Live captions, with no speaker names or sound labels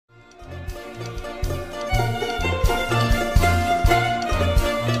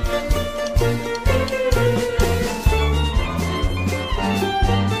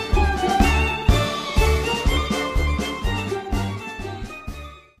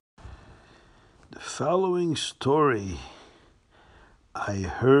following story I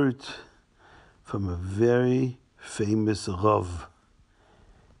heard from a very famous Rav.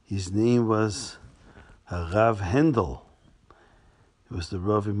 His name was Rav Hendel. He was the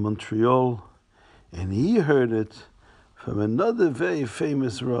Rav in Montreal, and he heard it from another very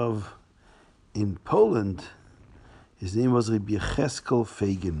famous Rav in Poland. His name was Rabbi Yecheskel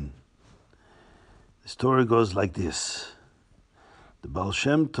Fagin. The story goes like this. The Baal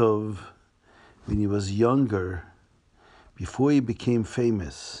Shem Tov, when he was younger, before he became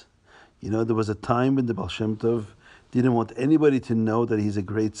famous, there was a time when the Baal Shem Tov didn't want anybody to know that he's a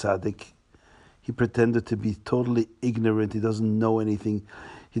great tzaddik. He pretended to be totally ignorant. He doesn't know anything.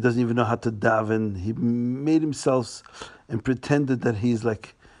 He doesn't even know how to daven. He made himself and pretended that he's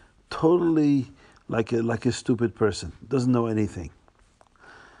totally like a stupid person. Doesn't know anything.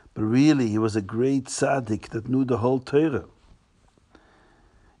 But really, he was a great tzaddik that knew the whole Torah.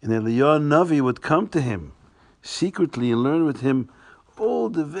 And Eliyahu Navi would come to him secretly and learn with him all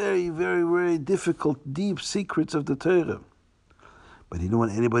the very, very, very difficult, deep secrets of the Torah. But he didn't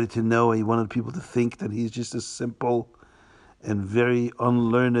want anybody to know. He wanted people to think that he's just a simple and very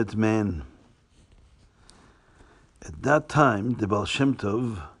unlearned man. At that time, the Baal Shem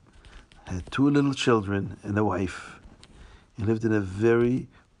Tov had 2 little children and a wife. He lived in a very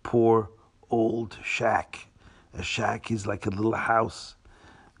poor, old shack. A shack is like a little house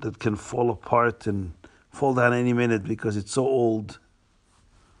that can fall apart and fall down any minute because it's so old.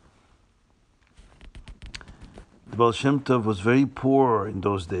 The Baal Shem Tov was very poor in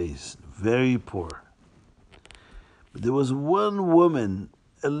those days, very poor. But there was one woman,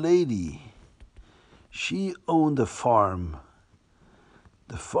 a lady. She owned a farm.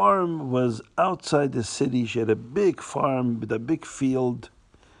 The farm was outside the city. She had a big farm with a big field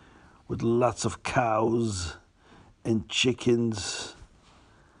with lots of cows and chickens.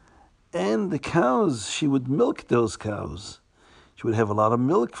 And the cows, she would milk those cows. She would have a lot of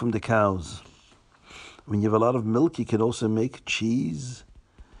milk from the cows. When you have a lot of milk, you can also make cheese.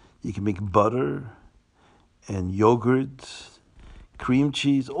 You can make butter and yogurt, cream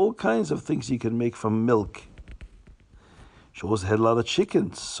cheese, all kinds of things you can make from milk. She also had a lot of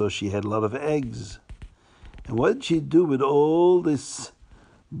chickens, so she had a lot of eggs. And what did she do with all this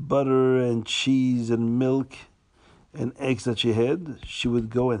butter and cheese and milk and eggs that she had? She would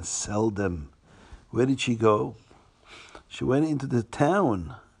go and sell them. Where did she go? She went into the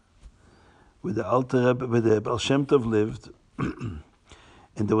town where the Alter Rebbe, where the Baal Shem Tov lived, and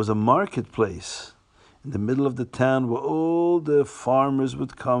there was a marketplace in the middle of the town where all the farmers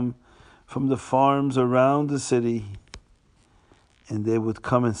would come from the farms around the city, and they would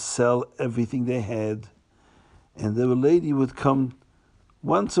come and sell everything they had. And the lady would come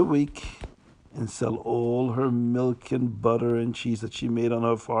once a week and sell all her milk and butter and cheese that she made on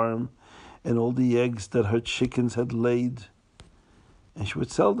her farm and all the eggs that her chickens had laid. And she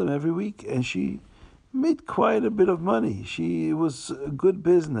would sell them every week, and she made quite a bit of money. It was a good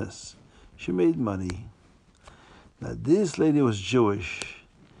business. She made money. Now, this lady was Jewish,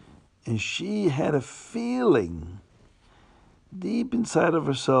 and she had a feeling deep inside of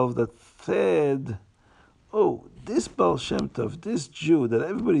herself that said, oh, this Baal Shem Tov, this Jew that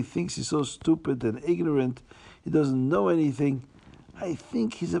everybody thinks he's so stupid and ignorant, he doesn't know anything, I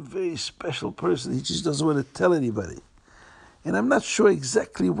think he's a very special person. He just doesn't want to tell anybody. And I'm not sure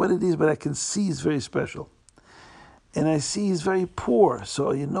exactly what it is, but I can see he's very special. And I see he's very poor.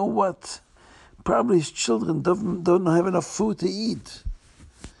 So you know what? Probably his children don't have enough food to eat.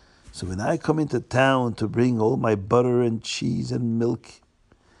 So when I come into town to bring all my butter and cheese and milk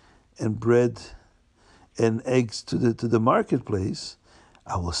and bread and eggs to the marketplace,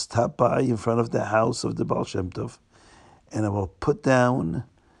 I will stop by in front of the house of the Baal Shem Tov, and I will put down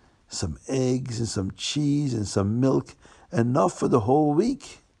some eggs and some cheese and some milk, enough for the whole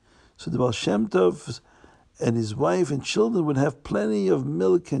week. So the Baal Shem Tov and his wife and children would have plenty of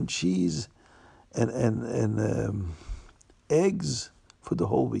milk and cheese and eggs for the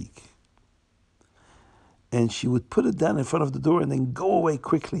whole week. And she would put it down in front of the door and then go away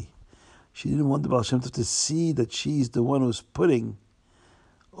quickly. She didn't want the Baal Shem Tov to see that she's the one who's putting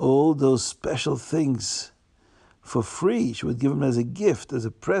all those special things for free. She would give them as a gift, as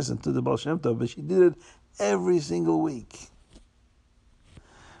a present to the Baal Shem Tov, but she did it every single week.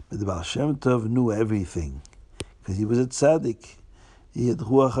 But the Baal Shem Tov knew everything because he was a tzaddik. He had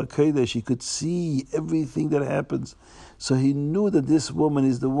Ruach HaKodesh. He could see everything that happens. So he knew that this woman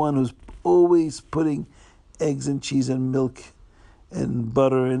is the one who's always putting eggs and cheese and milk and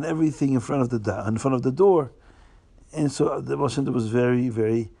butter and everything in front of the door. And so the Baal Shem Tov was very,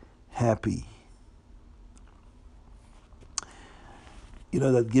 very happy. You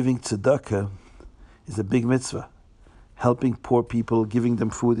know that giving tzedakah is a big mitzvah. Helping poor people, giving them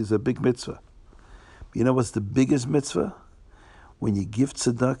food is a big mitzvah. You know what's the biggest mitzvah? When you give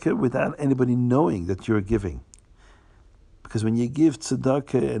tzedakah without anybody knowing that you're giving. Because when you give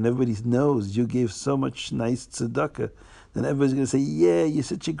tzedakah and everybody knows you gave so much nice tzedakah, then everybody's going to say, yeah, you're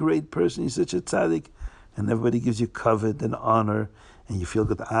such a great person, you're such a tzaddik. And everybody gives you kavod and honor, and you feel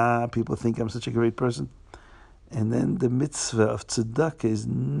good. People think I'm such a great person. And then the mitzvah of tzedakah is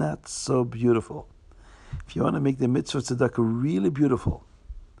not so beautiful. If you want to make the mitzvah of tzedakah really beautiful,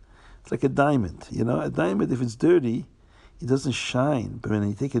 it's like a diamond. You know, a diamond, if it's dirty, it doesn't shine. But when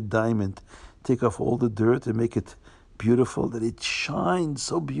you take a diamond, take off all the dirt and make it beautiful, that it shines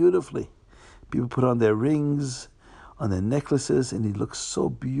so beautifully. People put on their rings, on their necklaces, and it looks so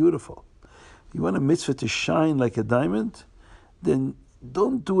beautiful. You want a mitzvah to shine like a diamond, then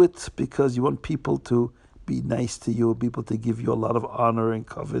don't do it because you want people to be nice to you, people to give you a lot of honor and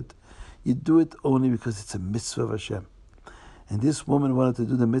kavod. You do it only because it's a mitzvah of Hashem. And this woman wanted to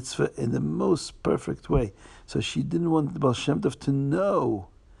do the mitzvah in the most perfect way. So she didn't want the Baal Shem Tov to know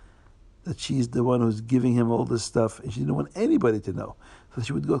that she's the one who's giving him all this stuff, and she didn't want anybody to know. So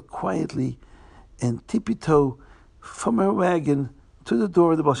she would go quietly and tippy-toe from her wagon to the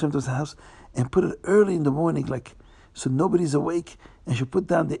door of the Baal Shem Tov's house and put it early in the morning, like so nobody's awake, and she put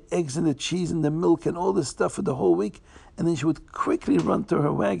down the eggs and the cheese and the milk and all this stuff for the whole week, and then she would quickly run to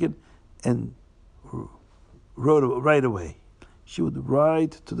her wagon and rode right away. She would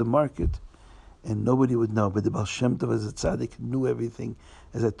ride to the market, and nobody would know. But the Baal Shem Tov, as a tzaddik, knew everything,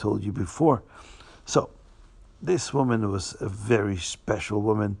 as I told you before. So, this woman was a very special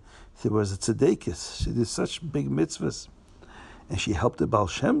woman. She was a tzeddekis. She did such big mitzvahs. And she helped the Baal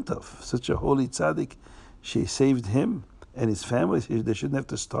Shem Tov, such a holy tzaddik. She saved him and his family. They shouldn't have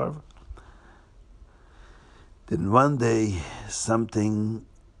to starve. Then one day, something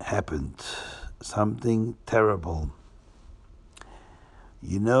happened. Something terrible.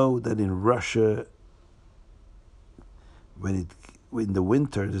 You know that in Russia, in the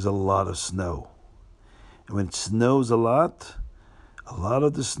winter, there's a lot of snow. And when it snows a lot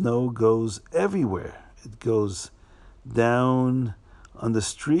of the snow goes everywhere. It goes down on the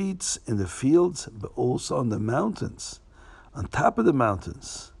streets, in the fields, but also on the mountains, on top of the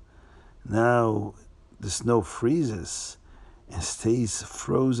mountains. Now the snow freezes and stays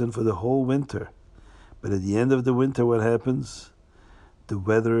frozen for the whole winter. But at the end of the winter, what happens? The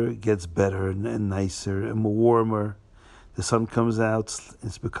weather gets better and nicer and warmer. The sun comes out,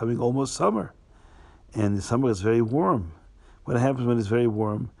 it's becoming almost summer. And the summer is very warm. What happens when it's very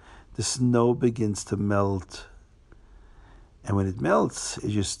warm? The snow begins to melt. And when it melts, it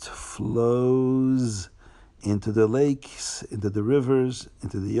just flows into the lakes, into the rivers,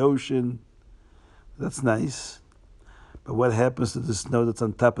 into the ocean. That's nice. But what happens to the snow that's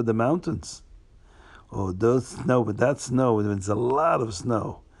on top of the mountains? Oh, that snow, when it's a lot of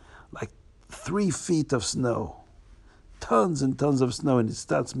snow, like 3 feet of snow, tons and tons of snow, and it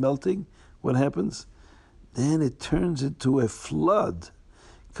starts melting, what happens? Then it turns into a flood,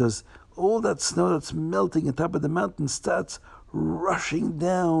 because all that snow that's melting on top of the mountain starts rushing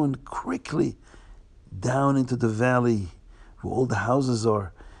down quickly, down into the valley where all the houses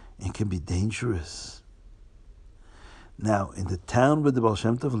are, and can be dangerous. Now, in the town where the Baal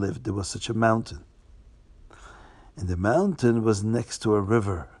Shem Tov lived, there was such a mountain. And the mountain was next to a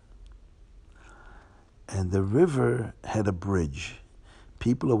river. And the river had a bridge.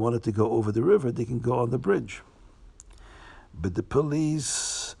 People who wanted to go over the river, they can go on the bridge. But the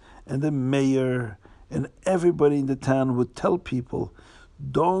police and the mayor and everybody in the town would tell people,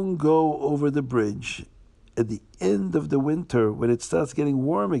 don't go over the bridge at the end of the winter when it starts getting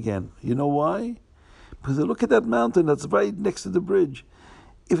warm again. You know why? Because look at that mountain that's right next to the bridge.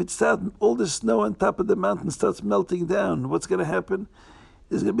 If it starts, all the snow on top of the mountain starts melting down, what's going to happen?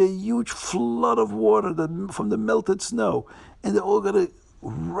 There's going to be a huge flood of water from the melted snow, and they're all going to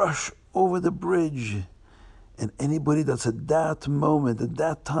rush over the bridge. And anybody that's at that moment, at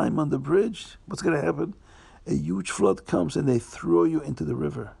that time on the bridge, what's going to happen? A huge flood comes and they throw you into the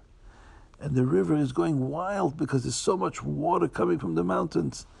river. And the river is going wild because there's so much water coming from the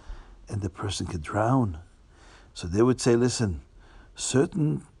mountains. And the person could drown. So they would say, listen,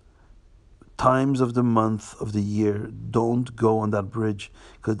 certain times of the month, of the year, don't go on that bridge,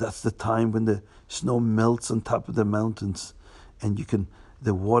 because that's the time when the snow melts on top of the mountains, and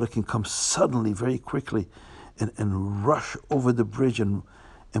the water can come suddenly, very quickly, and rush over the bridge and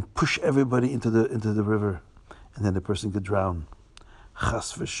push everybody into the river, and then the person could drown.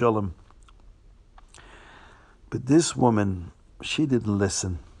 Chas v'sholem. But this woman, she didn't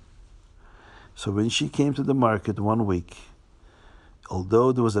listen. So when she came to the market one week,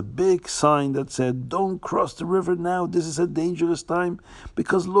 Although there was a big sign that said, "Don't cross the river now, this is a dangerous time,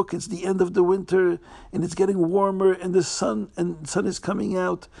 because look, it's the end of the winter, and it's getting warmer, and the sun is coming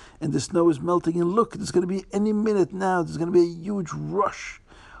out, and the snow is melting, and look, there's going to be any minute now, there's going to be a huge rush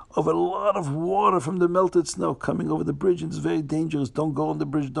of a lot of water from the melted snow coming over the bridge, and it's very dangerous, don't go on the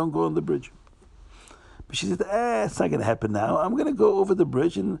bridge, don't go on the bridge." But she said, it's not going to happen now, I'm going to go over the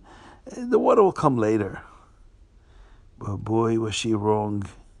bridge, and the water will come later. But boy, was she wrong.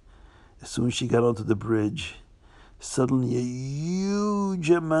 As soon as she got onto the bridge, suddenly a huge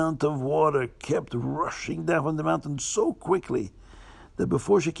amount of water kept rushing down from the mountain so quickly that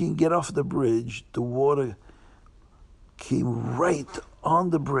before she can get off the bridge, the water came right on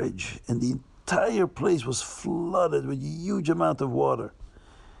the bridge, and the entire place was flooded with a huge amount of water.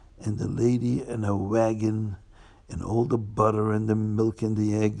 And the lady and her wagon and all the butter and the milk and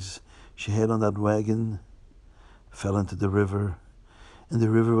the eggs she had on that wagon fell into the river. And the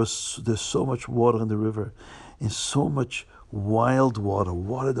river there's so much water in the river, and so much wild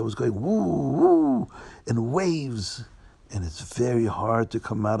water that was going woo, woo, in waves. And it's very hard to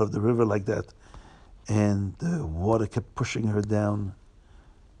come out of the river like that. And the water kept pushing her down.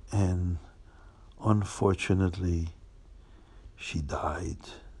 And unfortunately, she died.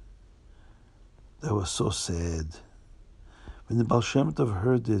 That was so sad. When the Baal Shem Tov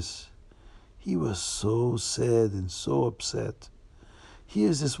heard this, he was so sad and so upset.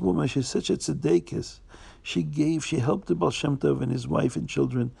 Here's this woman, she's such a tzedekis. She helped the Baal Shem Tov and his wife and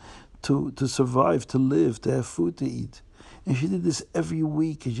children to survive, to live, to have food to eat. And she did this every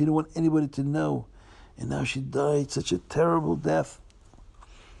week, and she didn't want anybody to know. And now she died such a terrible death.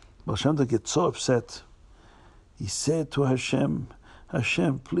 Baal Shem Tov gets so upset. He said to Hashem,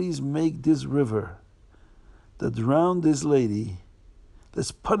 "Hashem, please make this river that drowned this lady,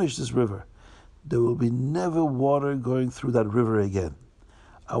 let's punish this river. There will be never water going through that river again.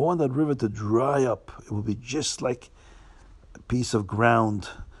 I want that river to dry up. It will be just like a piece of ground,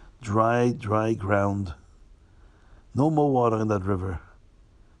 dry ground. No more water in that river,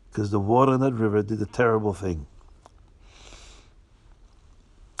 because the water in that river did a terrible thing."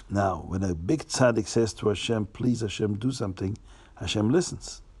 Now, when a big tzaddik says to Hashem, "Please Hashem, do something," Hashem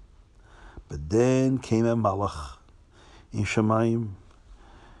listens. But then came a malach in Shamayim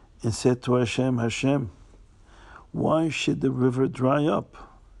and said to Hashem, "Hashem, why should the river dry up?"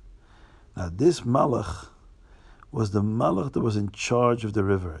 Now this malach was the malach that was in charge of the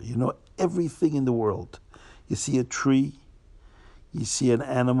river. You know, everything in the world. You see a tree, you see an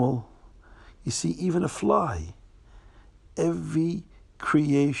animal, you see even a fly. Every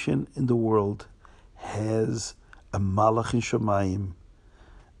creation in the world has a malach in Shamayim,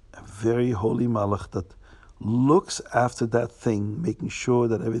 a very holy malach that looks after that thing, making sure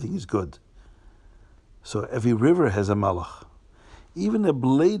that everything is good. So every river has a malach. Even a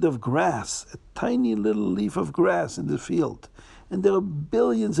blade of grass, a tiny little leaf of grass in the field, and there are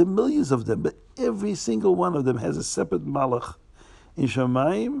billions and millions of them, but every single one of them has a separate malach in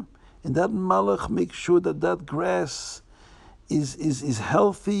Shamayim, and that malach makes sure that that grass is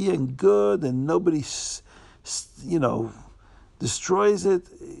healthy and good, and nobody destroys it.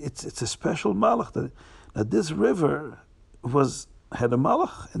 It's a special malach. Now this river had a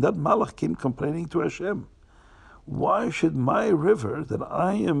malach, and that malach came complaining to Hashem. Why should my river that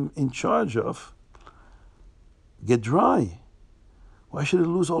I am in charge of get dry? Why should it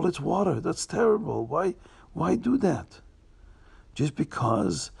lose all its water? That's terrible. Why do that? Just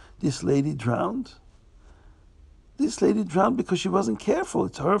because this lady drowned? This lady drowned because she wasn't careful.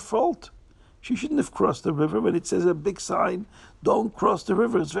 It's her fault. She shouldn't have crossed the river when it says a big sign, "Don't cross the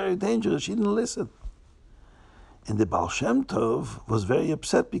river, it's very dangerous." She didn't listen. And the Baal Shem Tov was very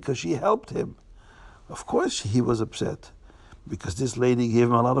upset because she helped him. Of course he was upset because this lady gave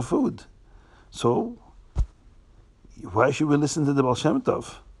him a lot of food. So why should we listen to the Baal Shem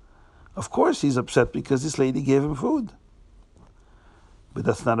Tov? Of course he's upset because this lady gave him food. But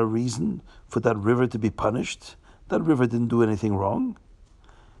that's not a reason for that river to be punished. That river didn't do anything wrong.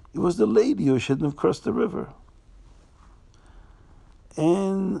 It was the lady who shouldn't have crossed the river.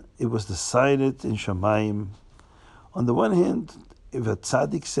 And it was decided in Shamayim. On the one hand, if a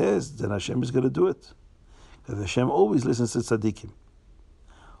tzaddik says, then Hashem is going to do it. Because Hashem always listens to tzaddikim.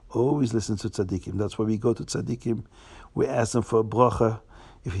 Always listens to tzaddikim. That's why we go to tzaddikim. We ask them for a bracha.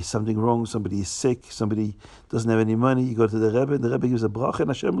 If he's something wrong, somebody is sick, somebody doesn't have any money, you go to the Rebbe, and the Rebbe gives a bracha, and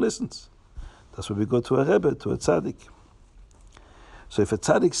Hashem listens. That's why we go to a Rebbe, to a tzaddik. So if a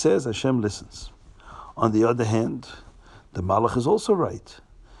tzaddik says, Hashem listens. On the other hand, the malach is also right.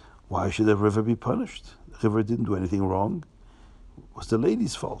 Why should the river be punished? The river didn't do anything wrong. It was the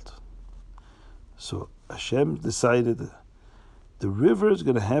lady's fault. So Hashem decided the river is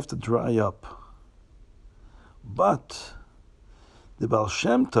going to have to dry up. But the Baal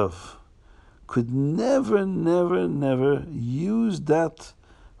Shem Tov could never, never, never use that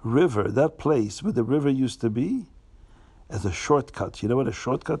river, that place where the river used to be, as a shortcut. You know what a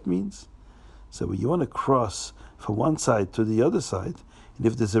shortcut means? So when you want to cross from one side to the other side, and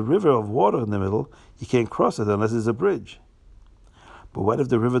if there's a river of water in the middle, you can't cross it unless there's a bridge. But what if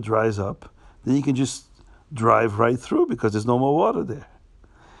the river dries up? Then you can just drive right through because there's no more water there.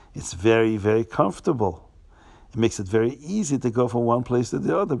 It's very, very comfortable. It makes it very easy to go from one place to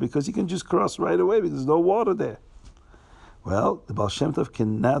the other because you can just cross right away because there's no water there. Well, the Baal Shem Tov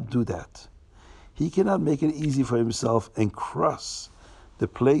cannot do that. He cannot make it easy for himself and cross the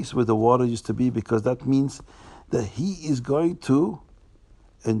place where the water used to be, because that means that he is going to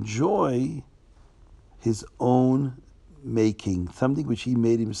enjoy his own making, something which he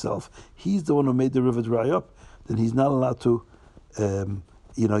made himself. He's the one who made the river dry up. Then he's not allowed to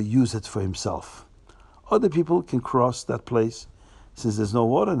use it for himself. Other people can cross that place since there's no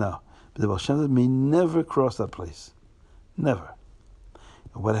water now. But the Baal Shem Tov may never cross that place. Never.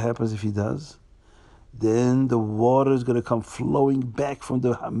 And what happens if he does? Then the water is going to come flowing back from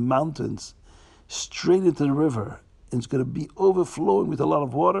the mountains straight into the river. And it's going to be overflowing with a lot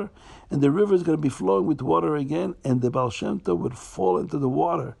of water. And the river is going to be flowing with water again. And the Baal Shem Tov would fall into the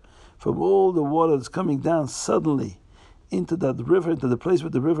water from all the water that's coming down suddenly into that river, into the place where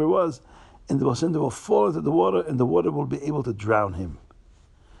the river was. And the Baal Shem Tov will fall into the water, and the water will be able to drown him.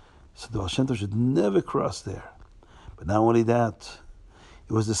 So the Baal Shem Tov should never cross there. But not only that,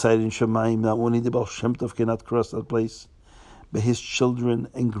 it was decided in Shemaim, not only the Baal Shem Tov cannot cross that place, but his children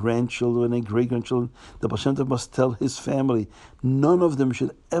and grandchildren and great-grandchildren, the Baal Shem Tov must tell his family, none of them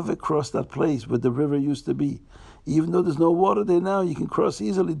should ever cross that place where the river used to be. Even though there's no water there now, you can cross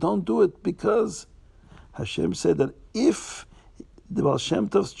easily. Don't do it, because Hashem said that if the Baal Shem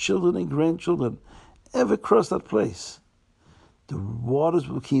Tov's children and grandchildren ever cross that place, the waters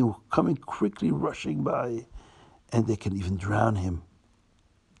will keep coming quickly rushing by, and they can even drown him.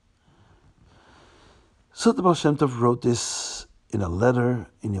 So the Baal Shem Tov wrote this in a letter,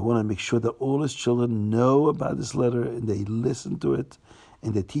 and he wanted to make sure that all his children know about this letter, and they listen to it,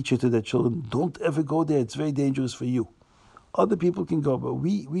 and they teach it to their children. Don't ever go there. It's very dangerous for you. Other people can go, but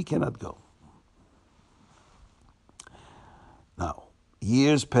we cannot go. Now,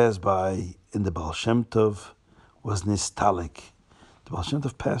 years passed by, and the Baal Shem Tov was nistalik. The Baal Shem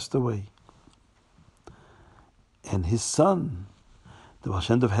Tov passed away. And his son, the Baal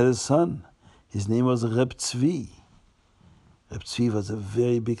Shem Tov had a son. His name was Reb Tzvi. Reb Tzvi was a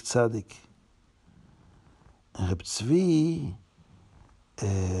very big tzaddik. And Reb Tzvi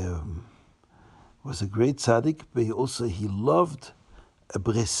was a great tzaddik, but he loved a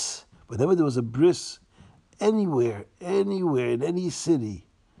bris. Whenever there was a bris, anywhere, in any city,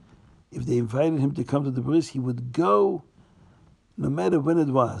 if they invited him to come to the bris, he would go, no matter when it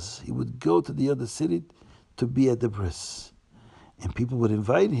was. He would go to the other city to be at the bris. And people would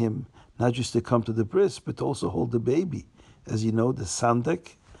invite him, not just to come to the bris, but to also hold the baby. As you know, the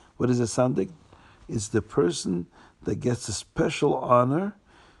sandik. What is a sandik? It's the person that gets a special honor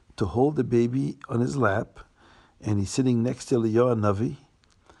to hold the baby on his lap, and he's sitting next to Eliyahu Navi,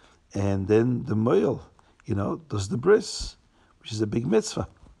 and then the moel, does the bris, which is a big mitzvah.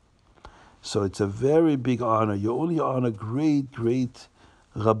 So it's a very big honor. You only honor great, great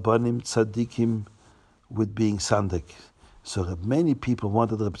rabbanim, tzaddikim with being sandik. So many people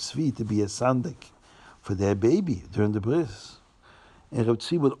wanted Reb Tzvi to be a sandik for their baby during the bris. And Reb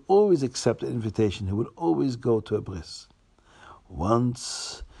Tzvi would always accept the invitation. He would always go to a bris.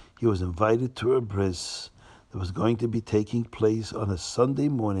 Once he was invited to a bris that was going to be taking place on a Sunday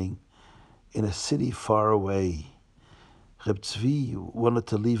morning in a city far away. Reb Tzvi wanted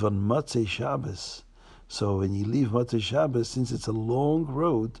to leave on Motzei Shabbos. So when you leave Motzei Shabbos, since it's a long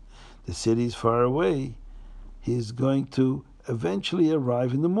road, the city is far away, he's going to eventually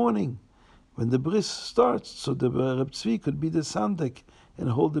arrive in the morning when the bris starts, so the Reb Tzvi could be the sandik and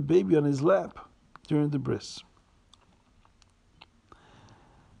hold the baby on his lap during the bris.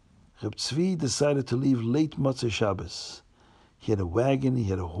 Reb Tzvi decided to leave late Motzei Shabbos. He had a wagon, he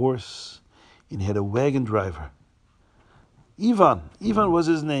had a horse, and he had a wagon driver. Ivan was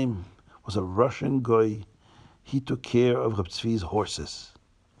his name, was a Russian guy. He took care of Reb Tzvi's horses.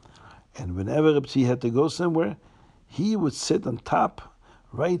 And whenever Reb Tzvi had to go somewhere, he would sit on top,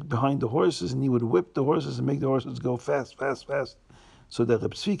 right behind the horses, and he would whip the horses and make the horses go fast, fast, fast, so that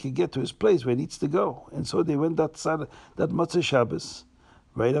Reb Tzvi could get to his place where he needs to go. And so they went that Motzei Shabbos.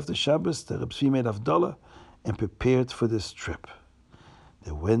 Right after Shabbos, the Reb Tzvi made Havdalah and prepared for this trip.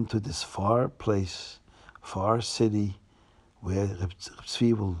 They went to this far place, far city, where Reb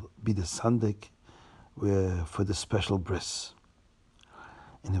Tzvi will be the sandik for the special bris.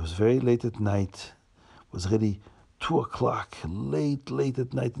 And it was very late at night. It was already 2 o'clock, late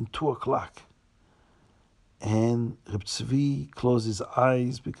at night, and 2 o'clock. And Reb Tzvi closed his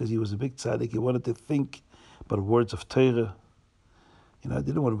eyes because he was a big tzaddik. He wanted to think about words of Torah.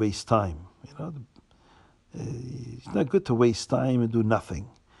 Didn't want to waste time. It's not good to waste time and do nothing.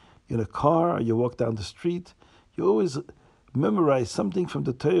 You're in a car, or you walk down the street, you always memorize something from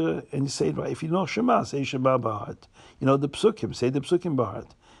the Torah and you say it right. If you know Shema, say Shema b'heart. You know the Psukim, say the Psukim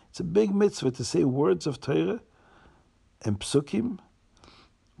b'heart. It's a big mitzvah to say words of Torah and Psukim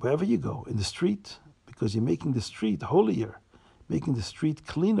wherever you go, in the street, because you're making the street holier, making the street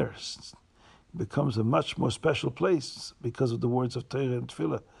cleaner. It becomes a much more special place because of the words of Torah and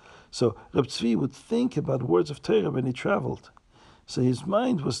Tefillah. So Reb Tzvi would think about words of Torah when he traveled. So his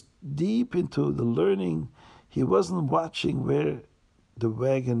mind was deep into the learning. He wasn't watching where the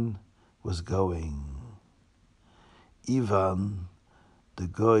wagon was going. Ivan, the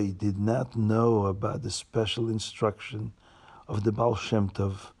goy, did not know about the special instruction of the Baal Shem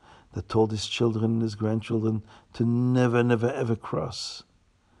Tov that told his children and his grandchildren to never, ever cross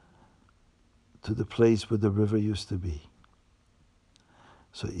to the place where the river used to be.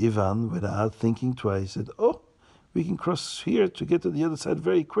 So Ivan, without thinking twice, said, we can cross here to get to the other side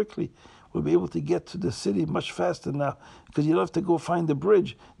very quickly. We'll be able to get to the city much faster now because you don't have to go find the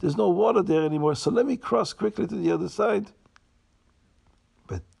bridge. There's no water there anymore, so let me cross quickly to the other side.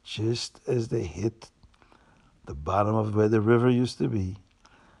 But just as they hit the bottom of where the river used to be,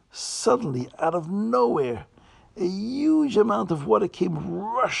 suddenly, out of nowhere, a huge amount of water came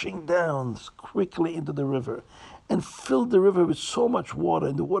rushing down quickly into the river and filled the river with so much water,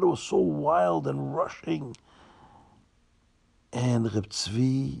 and the water was so wild and rushing. And Reb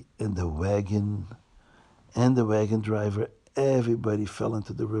Tzvi and the wagon driver, everybody fell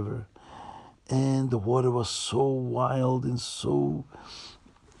into the river. And the water was so wild and so,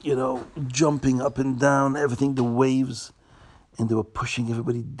 jumping up and down, everything, the waves, and they were pushing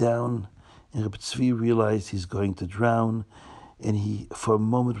everybody down. And Reb Tzvi realized he's going to drown. And he, for a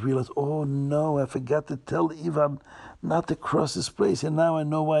moment, realized, oh no, I forgot to tell Ivan not to cross this place. And now I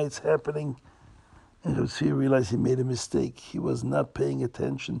know why it's happening. And Reb Tzvi realized he made a mistake. He was not paying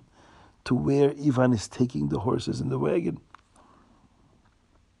attention to where Ivan is taking the horses in the wagon.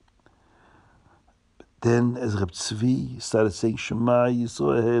 But then, as Reb Tzvi started saying, Shema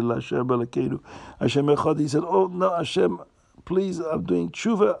Yisrael, Hashem Elokeinu, Hashem Echad, he said, oh no, Hashem, please, I'm doing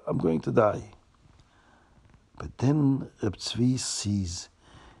tshuva, I'm going to die. But then Reb Tzvi sees,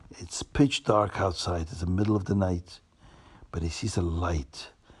 it's pitch dark outside, it's the middle of the night, but he sees a light.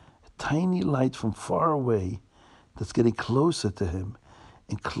 Tiny light from far away that's getting closer to him,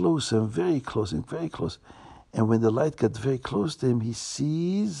 and closer and very close and very close. And when the light got very close to him, he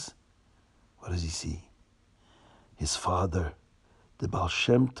sees, what does he see? His father, the Baal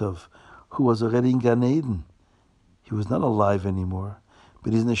Shem Tov, who was already in Gan Eden. He was not alive anymore,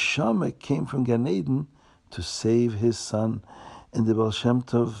 but his neshama came from Gan Eden to save his son. And the Baal Shem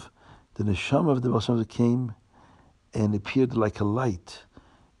Tov, the neshama of the Baal Shem Tov came and appeared like a light.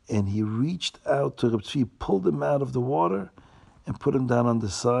 And he reached out to Reb Tzvi, pulled him out of the water, and put him down on the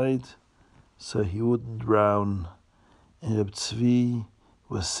side so he wouldn't drown. And Reb Tzvi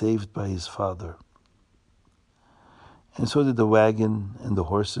was saved by his father. And so did the wagon and the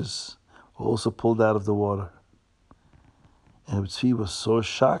horses, were also pulled out of the water. And Reb Tzvi was so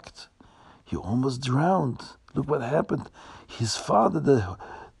shocked, he almost drowned. Look what happened. His father,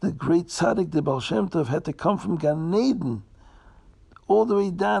 the great tzaddik, the Baal Shem Tov, had to come from Gan Eden all the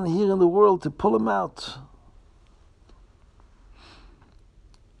way down here in the world to pull him out.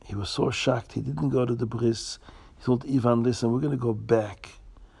 He was so shocked, he didn't go to the bris. He told Ivan, listen, we're going to go back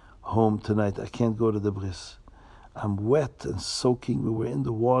home tonight. I can't go to the bris. I'm wet and soaking. We were in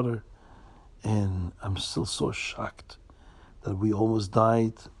the water, and I'm still so shocked that we almost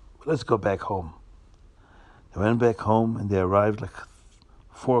died. Let's go back home. They went back home, and they arrived like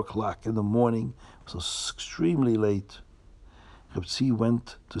 4 o'clock in the morning. It was extremely late. Reb Tzvi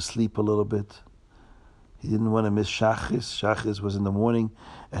went to sleep a little bit. He didn't want to miss Shachris. Shachris was in the morning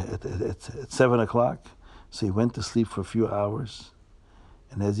at 7 o'clock. So he went to sleep for a few hours.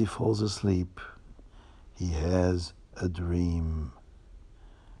 And as he falls asleep, he has a dream.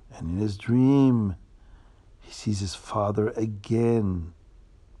 And in his dream, he sees his father again.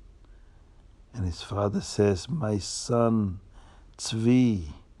 And his father says, my son, Tzvi,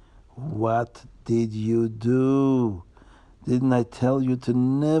 what did you do? Didn't I tell you to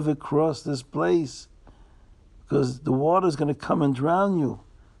never cross this place? Because the water is going to come and drown you.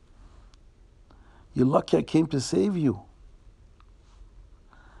 You're lucky I came to save you.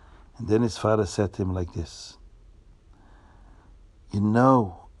 And then his father said to him like this, you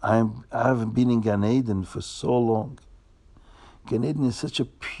know, I haven't been in Gan Eden for so long. Gan Eden is such a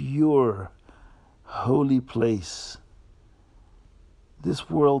pure, holy place. This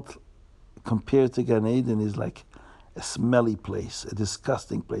world, compared to Gan Eden, is like a smelly place, a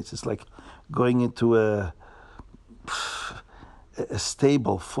disgusting place. It's like going into a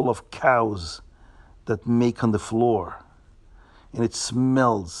stable full of cows that make on the floor. And it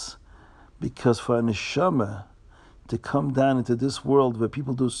smells. Because for a neshama to come down into this world where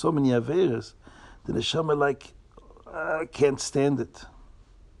people do so many averas, the neshama can't stand it.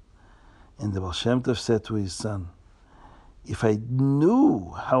 And the Baal Shem Tov said to his son, if I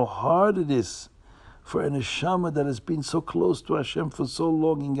knew how hard it is for a neshama that has been so close to Hashem for so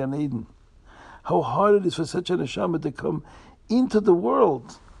long in Gan Eden, how hard it is for such a neshama to come into the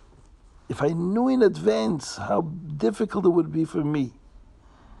world, if I knew in advance how difficult it would be for me,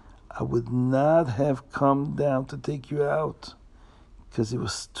 I would not have come down to take you out, because it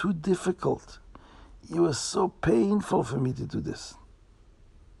was too difficult. It was so painful for me to do this.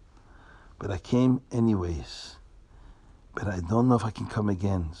 But I came anyways. But I don't know if I can come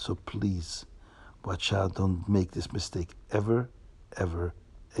again. So please, watch out. Don't make this mistake ever, ever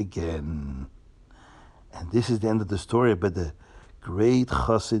again. And this is the end of the story about the great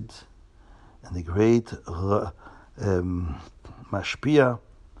chassid and the great mashpia,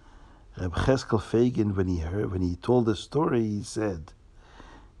 Reb Cheskel Fagin. When he told the story, he said,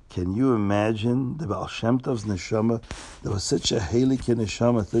 can you imagine the Baal Shem Tov's neshama? There was such a heilige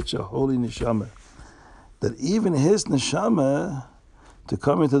neshama, such a holy neshama, that even his neshama to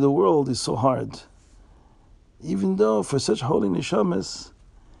come into the world is so hard. Even though for such holy neshamas,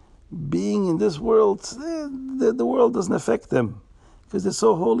 being in this world, the world doesn't affect them, because they're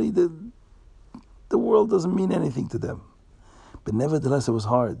so holy that the world doesn't mean anything to them. But nevertheless, it was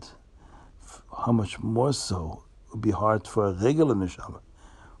hard. How much more so it would be hard for a regular neshama,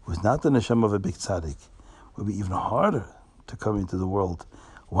 who's not the neshama of a big tzaddik. It would be even harder to come into the world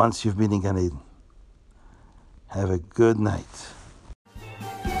once you've been in Gan Eden. Have a good night.